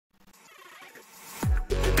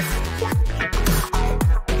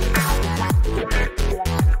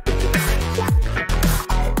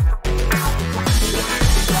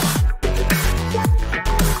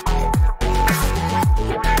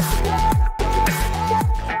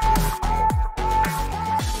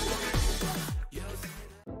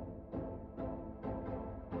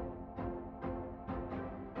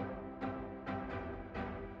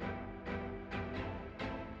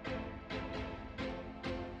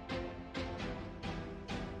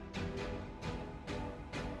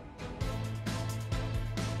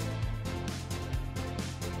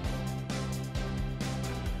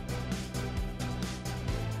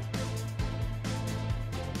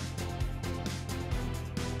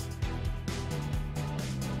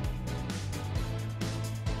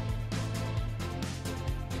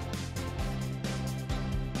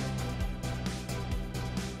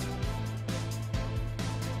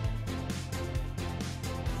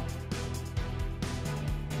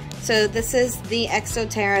So this is the Exo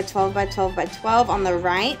Terra 12x12x12 on the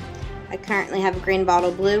right. I currently have green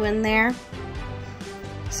bottle blue in there.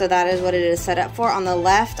 So that is what it is set up for. On the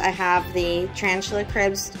left, I have the Tarantula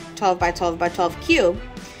Cribs 12x12x12 Cube.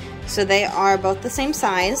 So they are both the same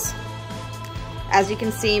size. As you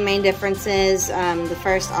can see, main differences, the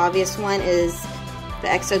first obvious one is the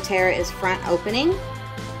Exo Terra is front opening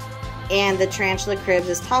and the Tarantula Cribs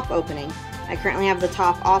is top opening. I currently have the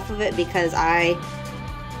top off of it because I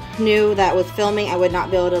knew that with filming I would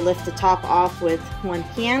not be able to lift the top off with one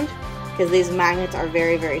hand because these magnets are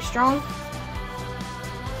very, very strong.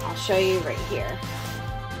 I'll show you right here.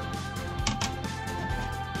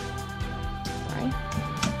 Sorry.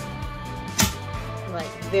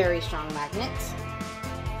 Like very strong magnets.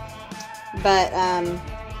 But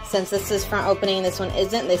since this is front opening and this one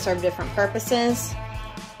isn't, they serve different purposes.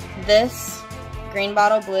 This green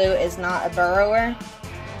bottle blue is not a burrower.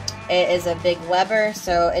 It is a big webber,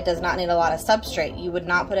 so it does not need a lot of substrate. You would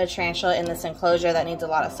not put a tarantula in this enclosure that needs a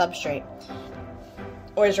lot of substrate.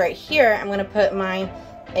 Whereas right here, I'm going to put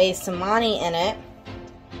a Seemani in it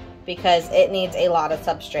because it needs a lot of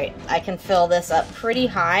substrate. I can fill this up pretty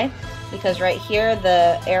high because right here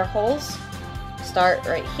the air holes start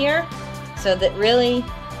right here, so that really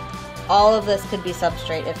all of this could be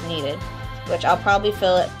substrate if needed, which I'll probably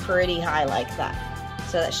fill it pretty high like that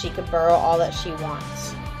so that she could burrow all that she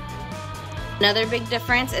wants. Another big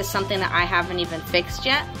difference is something that I haven't even fixed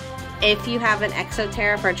yet. If you have an Exo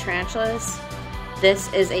Terra for tarantulas,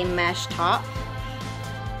 this is a mesh top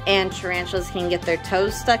and tarantulas can get their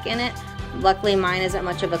toes stuck in it. Luckily mine isn't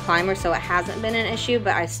much of a climber, so it hasn't been an issue,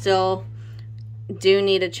 but I still do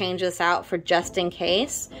need to change this out for just in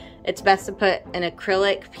case. It's best to put an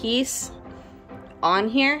acrylic piece on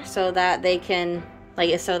here so that they can,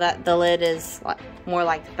 so that the lid is more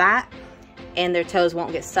like that and their toes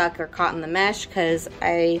won't get stuck or caught in the mesh, because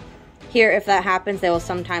I hear if that happens they will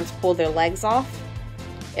sometimes pull their legs off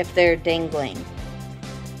if they're dangling.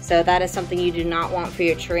 So that is something you do not want for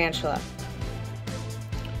your tarantula.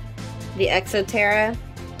 The Exo Terra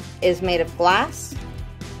is made of glass.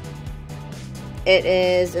 It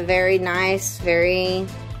is a very nice, very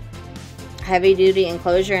heavy duty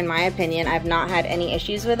enclosure in my opinion. I've not had any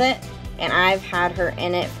issues with it, and I've had her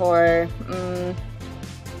in it for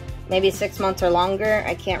maybe 6 months or longer.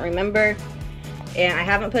 I can't remember. And I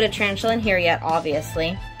haven't put a tarantula in here yet,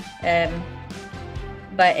 obviously.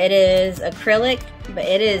 But it is acrylic, but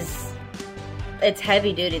it's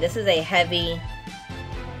heavy duty. This is a heavy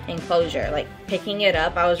enclosure. Like picking it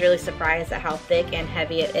up, I was really surprised at how thick and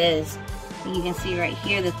heavy it is. You can see right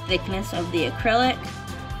here the thickness of the acrylic.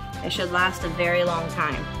 It should last a very long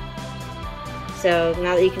time. So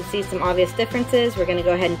now that you can see some obvious differences, we're gonna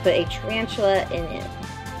go ahead and put a tarantula in it.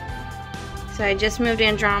 So I just moved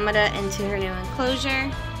Andromeda into her new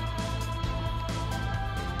enclosure.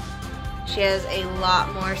 She has a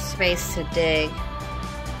lot more space to dig.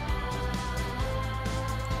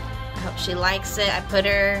 I hope she likes it. I put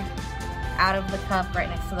her out of the cup right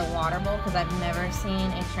next to the water bowl because I've never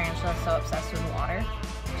seen a tarantula so obsessed with water.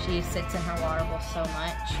 She sits in her water bowl so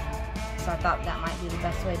much. So I thought that might be the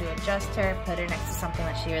best way to adjust her. Put her next to something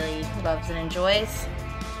that she really loves and enjoys.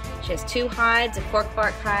 She has two hides, a cork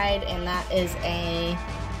bark hide, and that is a,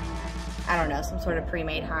 I don't know, some sort of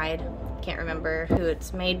pre-made hide. Can't remember who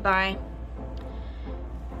it's made by.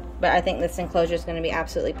 But I think this enclosure is going to be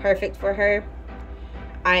absolutely perfect for her.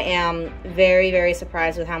 I am very, very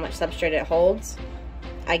surprised with how much substrate it holds.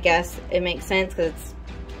 I guess it makes sense because it's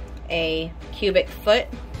a cubic foot.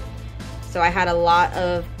 So I had a lot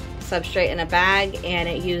of substrate in a bag and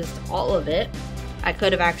it used all of it. I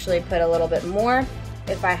could have actually put a little bit more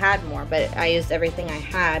if I had more, but I used everything I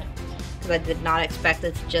had because I did not expect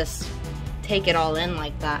it to just take it all in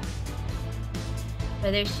like that.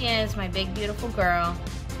 But there she is, my big beautiful girl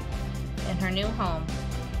in her new home.